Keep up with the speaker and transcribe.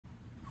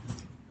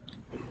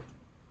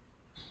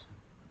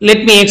let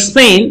me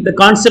explain the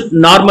concept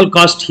normal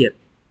cost here.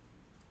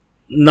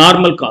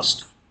 Normal cost.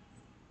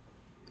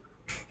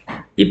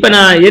 இப்போ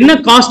நான் என்ன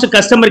cost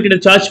customer கிட்ட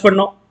சார்ஜ்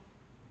பண்ணோம்?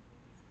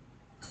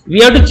 We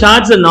have to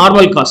charge the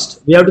normal cost.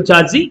 We have to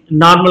charge the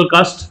normal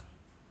cost.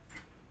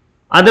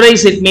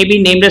 Otherwise, it may be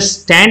named as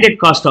standard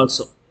cost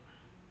also.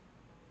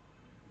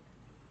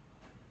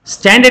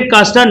 Standard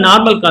cost or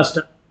normal cost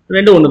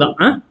ரெண்டு ஒன்று தான்.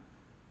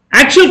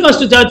 Actual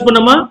cost charge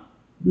பண்ணுமா,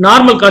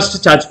 normal cost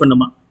charge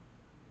பண்ணுமா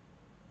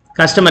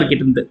customer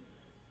கிட்ட இருந்து?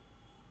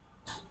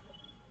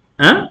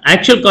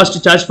 Actual cost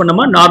charge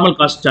பண்ணுமா, normal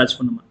cost charge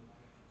பண்ணுமா?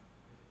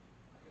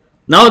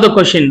 Now the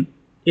question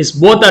is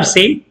both are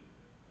same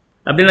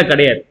அப்படின்னா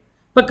கிடையாது.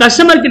 இப்போ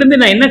கஸ்டமர் கிட்ட இருந்து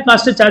நான் என்ன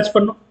காஸ்ட் சார்ஜ்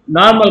பண்ணணும்?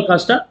 Normal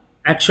காஸ்டா,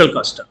 actual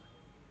காஸ்டா?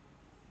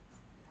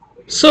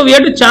 So we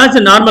have to charge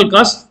the normal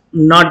cost,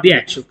 not the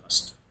actual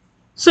cost.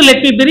 So let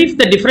me brief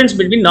the difference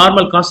between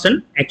normal cost and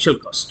actual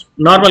cost.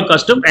 Normal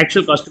cost and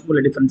actual cost உள்ள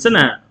difference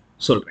நான்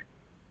சொல்றேன்.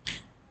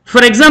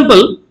 For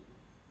example,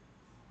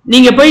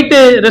 நீங்க போயிட்டு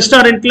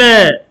ரெஸ்டாரண்ட்ல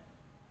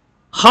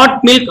hot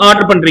milk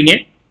order பண்றீங்க.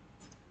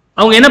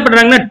 அவங்க என்ன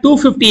பண்றாங்கன்னா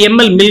 250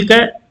 ml மில்க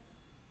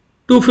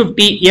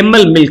 250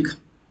 ml milk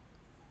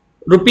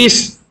rupees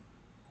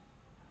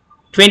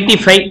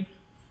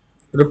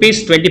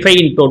 25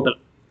 in total,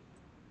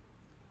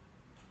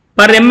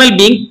 per ml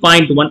being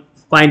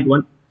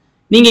 0.1.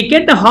 நீங்க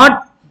கேட்ட ஹாட்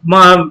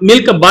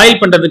மில்க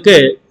பாயில் பண்றதுக்கு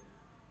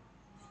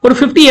ஒரு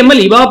 50 ml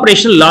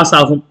evaporation loss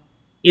ஆகும்.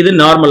 இது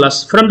normal loss.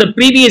 From the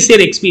previous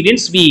year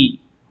experience, we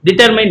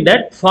determined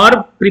that for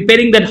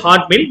preparing that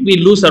hot milk, we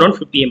lose around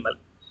 50 ml.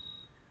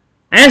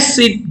 As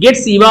it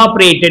gets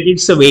evaporated,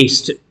 it's a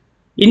waste.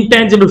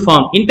 Intangible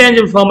form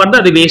இருந்தா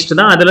அது waste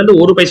தான். அதுல இருந்து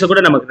ஒரு பைசா கூட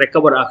நமக்கு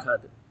ரெக்கவர்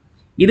ஆகாது.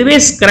 இதுவே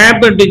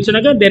scrap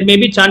இருந்துச்சுனாக்கா there may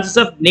be chances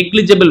of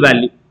negligible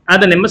value.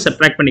 அதை நம்ம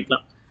சப்ட்ராக்ட்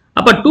பண்ணிக்கலாம்.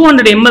 அப்ப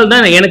 200 ml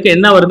தான் எனக்கு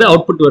என்ன வருது,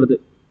 அவுட்புட் வருது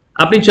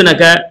அப்படின்னு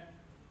சொன்னாக்கா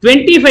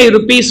 25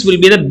 rupees will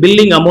be the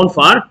billing amount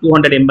for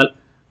 200 ml.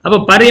 அப்ப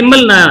per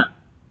ml நான்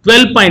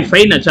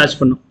 12.5 நான் சார்ஜ்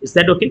பண்ணும். Is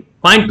that okay?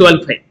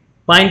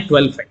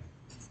 0.12.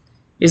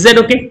 Is that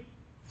okay?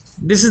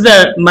 This is the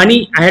money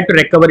I had to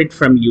recover it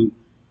from you.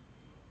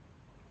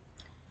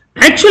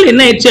 Actually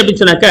என்ன ஆயிடுச்சு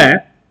அப்படின்னு சொன்னாக்கா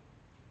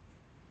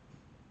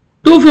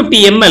 250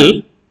 ml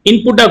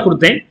இன்புட்டா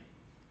கொடுத்தேன்,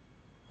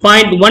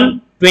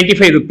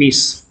 0.125 rupees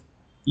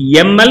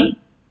ml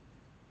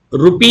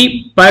rupee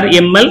per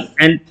ml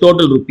and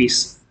total rupees.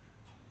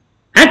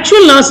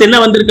 Actual loss என்ன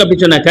வந்திருக்கு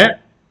அப்படின்னு சொன்னாக்கா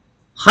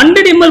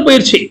 100 ml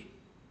போயிருச்சு.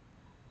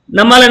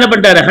 நம்மால என்ன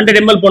பண்ணிட்டாரு, 100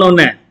 ml போன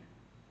உடனே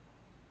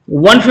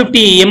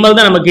 150 ml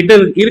தான் நம்ம கிட்ட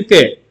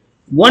இருக்கு.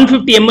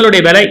 150 ml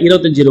உடைய விலை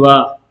 25 ரூபா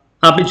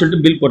அப்படின்னு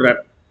சொல்லிட்டு பில்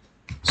போடுறாரு.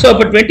 So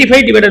அப்ப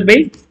 25 divided by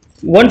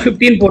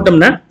 115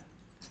 போட்டோம்னா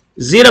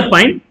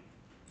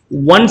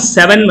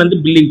 0.17 வந்து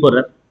பில்லிங்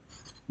போடுறாரு.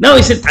 Now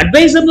is it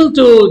advisable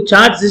to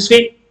charge this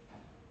way?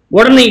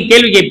 உடனே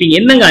கேள்வி கேட்பீங்க,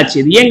 என்னங்க ஆச்சு,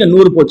 இது ஏங்க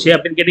 100 போச்சு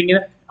அப்படின்னு கேட்டீங்க.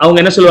 அவங்க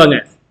என்ன சொல்லுவாங்க,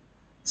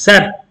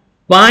 சார்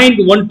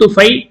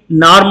 0.125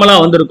 நார்மலா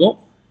வந்திருக்கும்,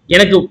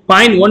 எனக்கு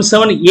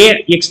 0.17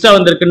 எக்ஸ்ட்ரா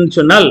வந்திருக்குன்னு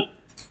சொன்னால்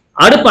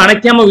அடுப்பு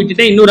அணைக்காம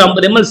விட்டுட்டேன், இன்னொரு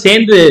 50 ml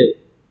சேர்ந்து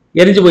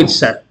எரிஞ்சு போயிடுச்சு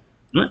சார்.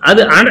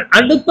 அது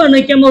அடுப்பு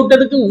அணைக்காம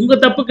விட்டதுக்கு உங்க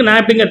தப்புக்கு நான்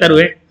எப்படிங்க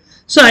தருவேன்?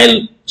 So I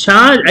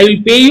will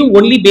pay you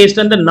only based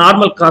on the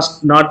normal cost,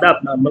 not the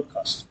abnormal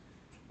cost.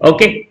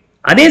 Okay.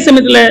 அதே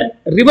சமயத்துல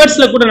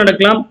ரிவர்ஸ்ல கூட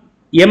நடக்கலாம்.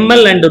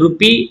 ml and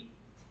rupee,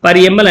 per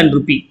ml and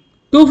rupee,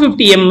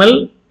 250 ml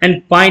and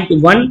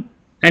 0.1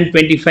 and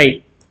 25.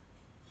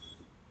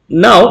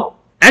 Now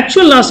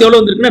actual loss எவ்வளவு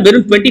வந்திருக்குன்னா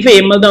வெறும் 25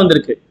 ml தான்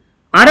வந்திருக்கு.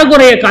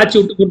 அரைகுறைய காய்ச்சி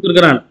விட்டு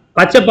கொடுத்துருக்கிறான்,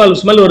 பச்சை பால்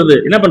ஸ்மெல் வருது,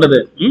 என்ன பண்றது?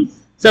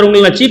 சார்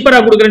உங்களுக்கு நான் சீப்பரா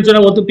கொடுக்குறேன்னு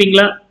சொன்னா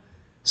ஒத்துப்பீங்களா?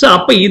 ஸோ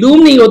அப்ப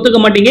இதுவும் நீங்க ஒத்துக்க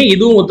மாட்டீங்க,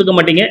 இதுவும் ஒத்துக்க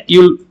மாட்டீங்க.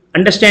 You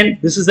understand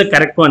this is the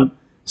correct one.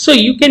 So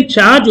you can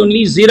charge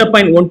only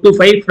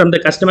 0.125 from the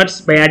customers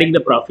by adding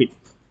the profit.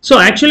 So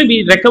actually we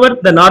recover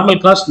the normal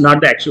cost, not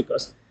the actual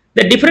cost.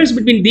 The difference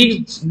between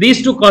these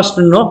two costs,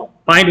 no,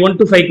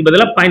 0.125 க்கு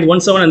பதிலா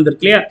 0.17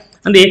 வந்திருக்கு இல்லையா,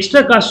 அந்த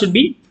extra cost should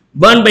be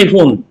burned by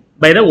whom?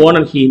 By the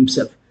owner he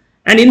himself.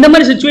 And இந்த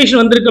மாதிரி situation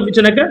வந்திருக்கு அப்படின்னு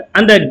சொன்னாக்க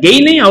அந்த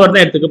கெயினை அவர்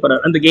தான் எடுத்துக்க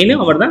போறார், அந்த கெயினை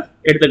அவர் தான்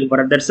எடுத்துக்க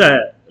போறார். That's a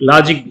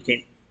logic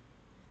behind.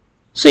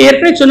 So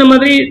ஏற்கனவே சொன்ன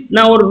மாதிரி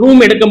நான் ஒரு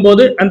ரூம் எடுக்கும்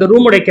போது அந்த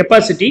ரூமோட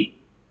கெப்பாசிட்டி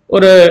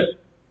ஒரு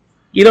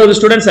 20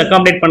 ஸ்டூடெண்ட்ஸ்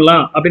அகாமடேட்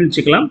பண்ணலாம் அப்படின்னு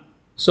வச்சுக்கலாம்.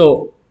 So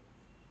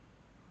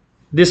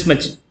this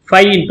much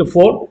 5 into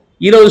 4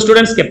 20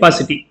 students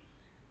capacity,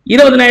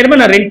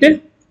 20,000 நான் ரெண்ட்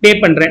பே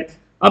பண்றேன்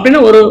அப்படின்னா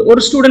ஒரு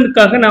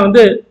ஸ்டூடெண்ட்காக நான்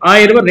வந்து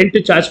 1000 ரூபாய் ரெண்ட்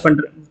சார்ஜ்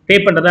பண்றேன், பே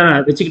பண்றதா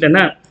நான்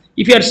வச்சுக்கிட்டேன்னா,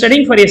 if you are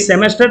studying for a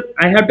semester,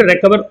 I have to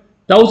recover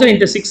 1000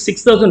 into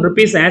 6,000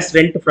 rupees as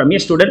rent from a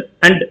student,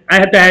 and I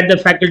have to add the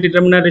faculty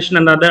remuneration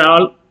and other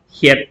all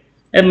here.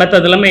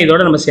 மற்றது எல்லாமே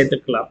இதோட நம்ம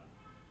சேர்த்துக்கலாம்.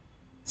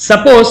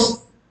 Suppose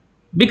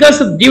because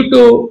of due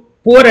to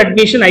poor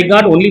admission I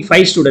got only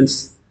 5 students.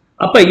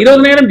 அப்ப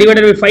 20,000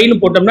 divided by 5 னு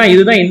போட்டோம்னா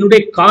இதுதான் என்னுடைய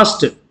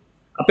காஸ்ட்.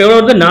 அப்ப எவ்வளவு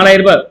வருது?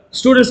 4000 ரூபாய்.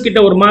 ஸ்டூடெண்ட்ஸ் கிட்ட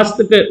ஒரு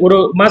மாசத்துக்கு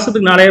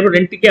 4000 ரூபாய்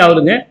ரெண்ட்டுக்கே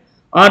ஆகுதுங்க.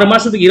 6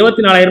 மாசத்துக்கு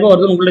 24,000 ரூபாய்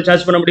வருது, உங்களை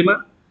சார்ஜ் பண்ண முடியுமா?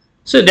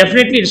 So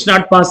definitely it's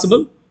not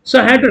possible. So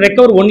I have to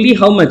recover only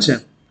how much?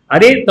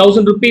 அதே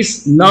 1000 rupees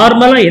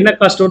நார்மலா என்ன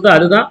காஸ்ட் வருதோ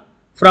அதுதான்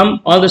from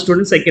all the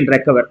students I can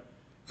recover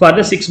for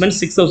the 6 months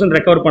 6000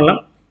 recover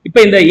பண்ணலாம். இப்போ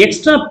இந்த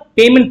extra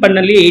payment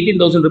பண்ணலே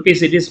 18000 rupees,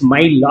 it is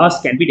my loss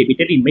can be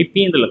debited in my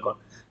P&L account.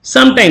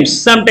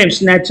 Sometimes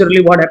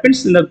naturally what happens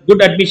in the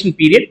good admission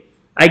period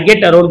I get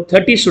around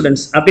 30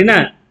 students அப்படினா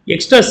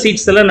extra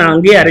seats எல்லாம் நான்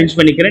அங்கேயே arrange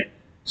பண்ணிக்கிறேன்.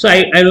 So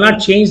I will not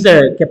change the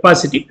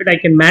capacity, but I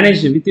can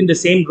manage within the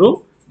same room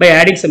by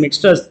adding some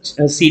extra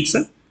seats.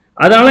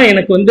 அதனால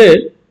எனக்கு வந்து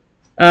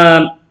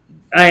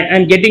I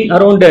am getting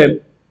around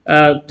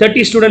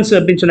 30 students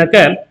அப்படின்னு சொன்னாக்க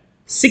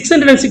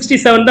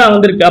 667 தான்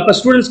வந்திருக்கு. அப்ப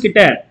ஸ்டூடெண்ட்ஸ்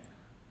கிட்ட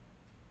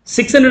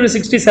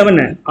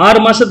 667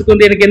 6 மாசத்துக்கு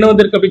வந்து எனக்கு என்ன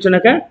வந்திருக்கு அப்படின்னு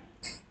சொன்னாக்க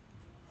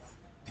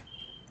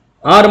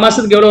 6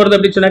 மாசத்துக்கு எவ்வளவு வருது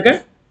அப்படின்னு சொன்னாக்க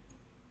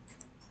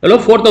எவ்வளோ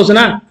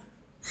 4000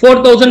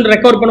 4000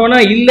 ரெக்கவர் பண்ணுவேனா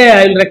இல்ல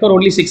ஐ வில் ரெக்கவர்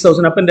only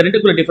 6000. அப்ப இந்த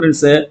ரெண்டுக்குள்ள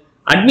டிஃபரன்ஸ்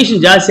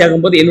அட்மிஷன் ஜாஸ்தி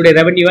ஆகும்போது என்னுடைய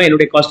ரெவென்யூவா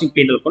என்னுடைய காஸ்டிங்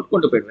P&L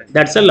கொண்டு போயிடுவேன்.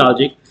 That's a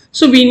logic.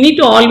 So we need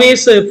to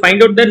always find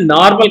out the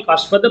normal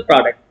cost for the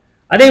product.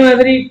 அதே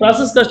மாதிரி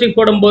ப்ராசஸ் காஸ்டிங்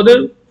போடும்போது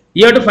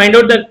you have to find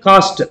out the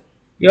cost.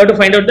 You have to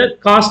find out the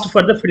cost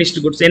for the finished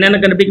goods. என்னென்ன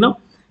கண்டுபிடிக்கணும்?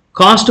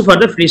 Cost for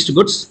the finished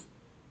goods,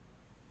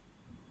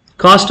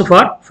 cost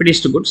for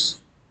finished goods,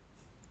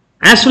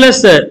 as well as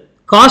the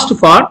cost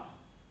for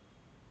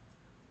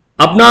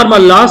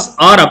abnormal loss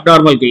or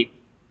abnormal gain.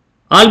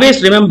 Always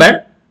remember,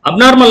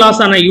 abnormal loss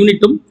ஆன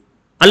யூனிட்டும்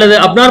அல்லது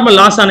abnormal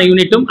loss ஆன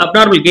யூனிட்டும்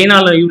abnormal gain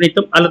ஆன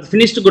யூனிட்டும் அல்லது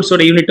finished goods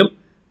ஓட யூனிட்டும்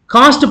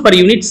cost per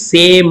unit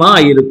சேமா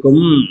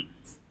இருக்கும்.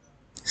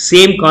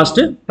 Same cost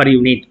per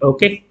unit.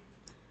 Okay.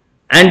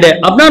 And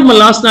abnormal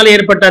loss நால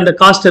ஏற்பட்ட அந்த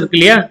காஸ்ட் இருக்கு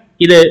இல்லையா,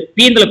 இது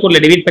P&L அக்கவுண்ட்ல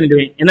டெபிட்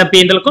பண்ணிடுவேன். ஏன்னா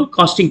P&L account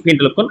costing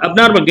P&L account,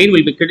 abnormal gain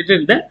will be credited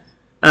in the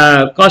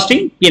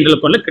costing P&L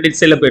அக்கவுண்ட்ல கிரெடிட்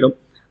செல்ல போயிடும்.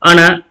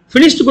 ஆனா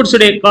finished goods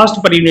உடைய காஸ்ட்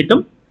per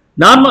யூனிட்டும்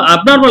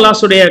abnormal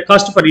loss உடைய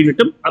காஸ்ட் per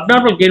யூனிட்டும்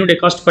abnormal gain உடைய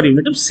காஸ்ட் per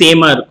யூனிட்டும்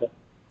சேமா இருக்கும்.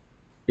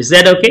 Is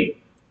that okay?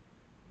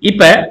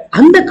 இப்ப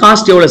அந்த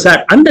காஸ்ட் எவ்வளவு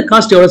சார், அந்த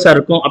காஸ்ட் எவ்வளவு சார்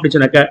இருக்கும் அப்படி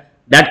சொன்னாக்க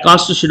that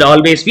cost should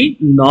always be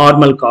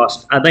normal cost.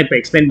 அதான் இப்ப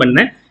எக்ஸ்பிளைன்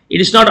பண்ணேன். It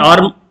is not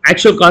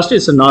actual cost,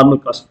 it's a normal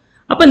cost.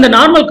 அப்ப இந்த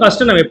நார்மல்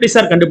காஸ்ட் நம்ம எப்படி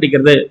சார்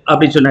கண்டுபிடிக்கிறது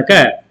அப்படி சொன்னாக்க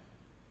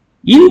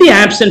in the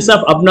absence of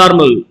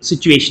abnormal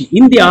situation,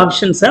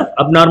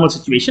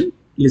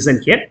 listen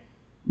here,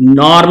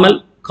 normal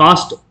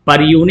cost per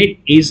unit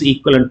is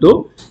equivalent to,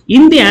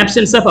 in the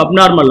absence of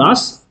abnormal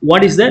loss,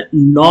 what is the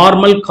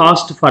normal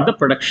cost for the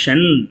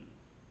production?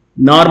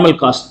 Normal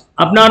cost,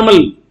 abnormal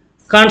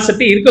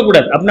concept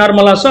இருக்கக்கூடாது.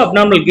 Abnormal லாஸோ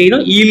abnormal கெயினோ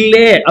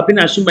இல்லை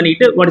அப்படின்னு assume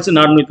பண்ணிட்டு what is the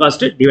normal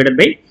cost divided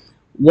by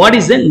what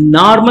is the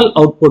normal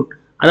output.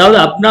 அதாவது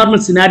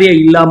abnormal scenario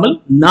இல்லாமல்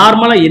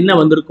நார்மலா என்ன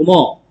வந்திருக்குமோ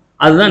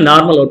அதுதான்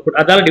normal output.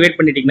 அதால டிவைட்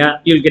பண்ணிட்டீங்கன்னா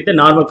you will get the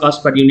normal cost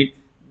per unit.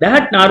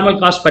 That normal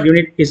cost per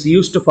unit is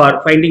used for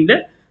finding the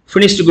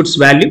finished goods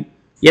value.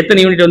 எத்தனை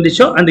unit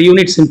வந்துச்சோ அந்த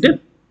units into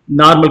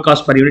normal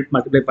cost per unit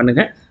multiply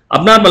பண்ணுங்க.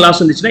 Abnormal loss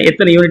வந்துச்சுன்னா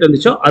எத்தனை unit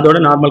வந்துச்சோ அதோட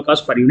normal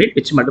cost per unit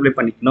வச்சு multiply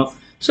பண்ணிக்கணும்.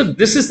 So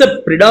this is the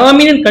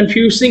predominant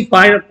confusing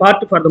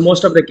part for the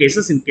most of the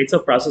cases in case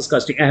of process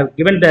costing. I have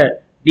given the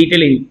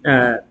detail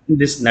in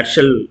this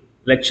nutshell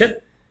lecture.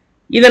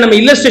 இதை நம்ம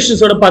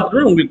illustrations ஓட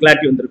பார்த்துட்டு உங்களுக்கு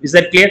clarity வந்துரும். Is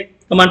that clear?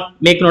 Come on,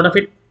 make note of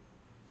it.